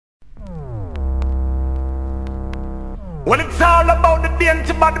When it's all about the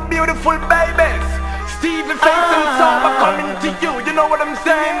dancing about the beautiful babies, Stevie face and Saba coming to you. You know what I'm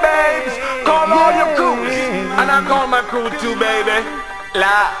saying, babes? Call all your crews, and I call my crew too, baby.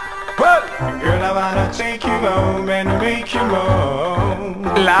 La. Well, girl, I wanna take you home and make you moan.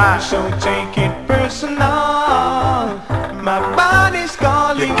 La. So take it personal. My body's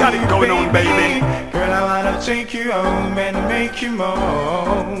calling you, got it going on, baby. Girl, I wanna take you home and make you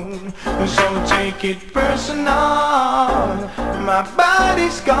moan. So take it personal. My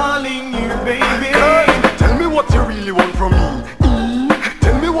body's calling you, baby. Girl, tell me what you really want from me.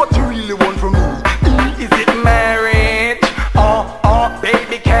 Tell me what you really want from me. Is it marriage? Oh,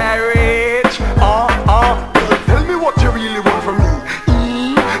 baby carriage. Oh, girl, tell me what you really want from me.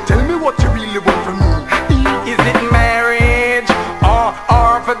 Tell me what you really want from me. Is it marriage? Or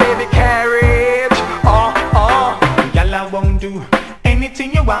for baby carriage? Oh. Girl, I won't do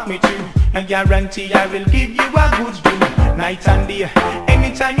anything you want me to. I guarantee I will give you a good do. Night and day,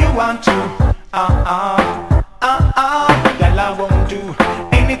 anytime you want to. Girl, I won't do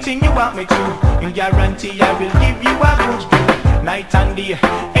anything you want me to. I guarantee I will give you a good do. Night and day,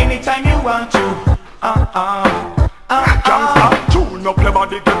 anytime you want to. Can't stop, tune up your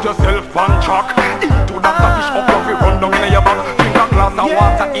body, get yourself on track. Into that fish up off, run down in your back. Drink a glass of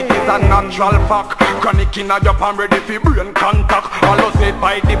water, it is a natural fact. Chronic in your palm, ready for brain contact. All of it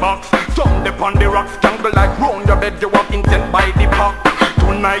by the box, some dip on the rocks. Can't be like round your bed, you have intent by the pack.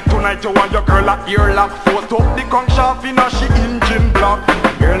 Tonight you want your girl at ear lock. Force up the conch shaft in a she engine block.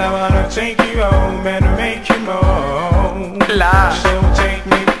 Girl, I wanna take you home and make you moan. La. So take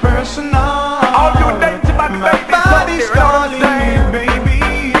me personal. All you dancing by the my body's calling you, baby.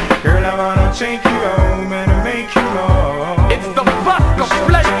 Girl, I wanna take you home and make you moan. It's the Vasco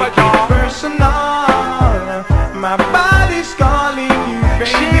flavor, y'all. Personal. My body's calling you, baby.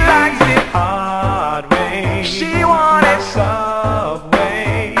 She likes it hard way. She wants it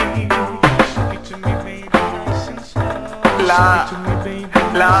subway. Stick it to me, baby, nice and slow. La. Stick it to me, baby,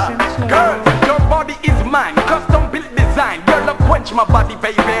 nice and slow. Girl, your body is mine, custom built design. Girl, don't quench my body,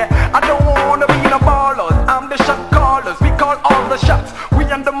 baby. I don't wanna be no ballers, I'm the shot callers. We call all the shots, we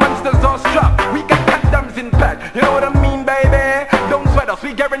and the monsters are strapped. We got condoms in bed, you know what I mean, baby? Don't sweat us,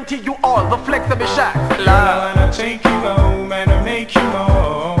 we guarantee you all the flexible shots. Girl, I wanna take you home and make you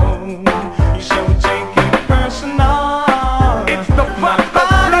moan. You so take it personal. It's the my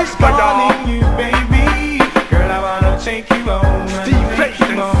body's calling you, baby. Girl, I wanna take you home and make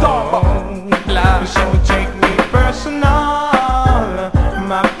you moan. You so take me personal.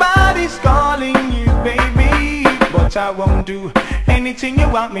 My body's calling you, baby. But I won't do anything you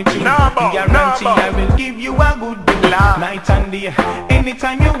want me to. Guarantee I will give you a good do. Night and day,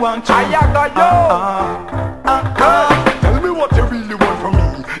 anytime you want to. Tell me what you really want from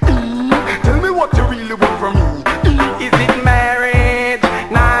me. Tell me what you really want from me. Is it marriage?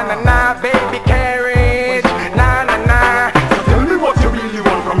 Nah, baby carriage. Nah. So tell me what you really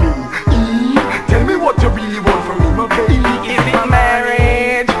want from me. Tell me what you really want from me, my baby. Is it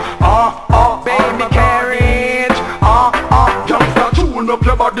marriage? Oh, baby carriage. Youngster, tune up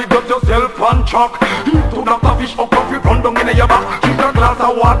your body, get yourself on track. Into that fish up off, you run down in your back. Drink a glass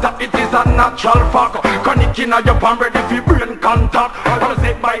of water, it is a natural fact. Chronic in your palm, ready for brain contact. All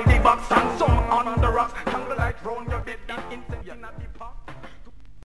say by the box and some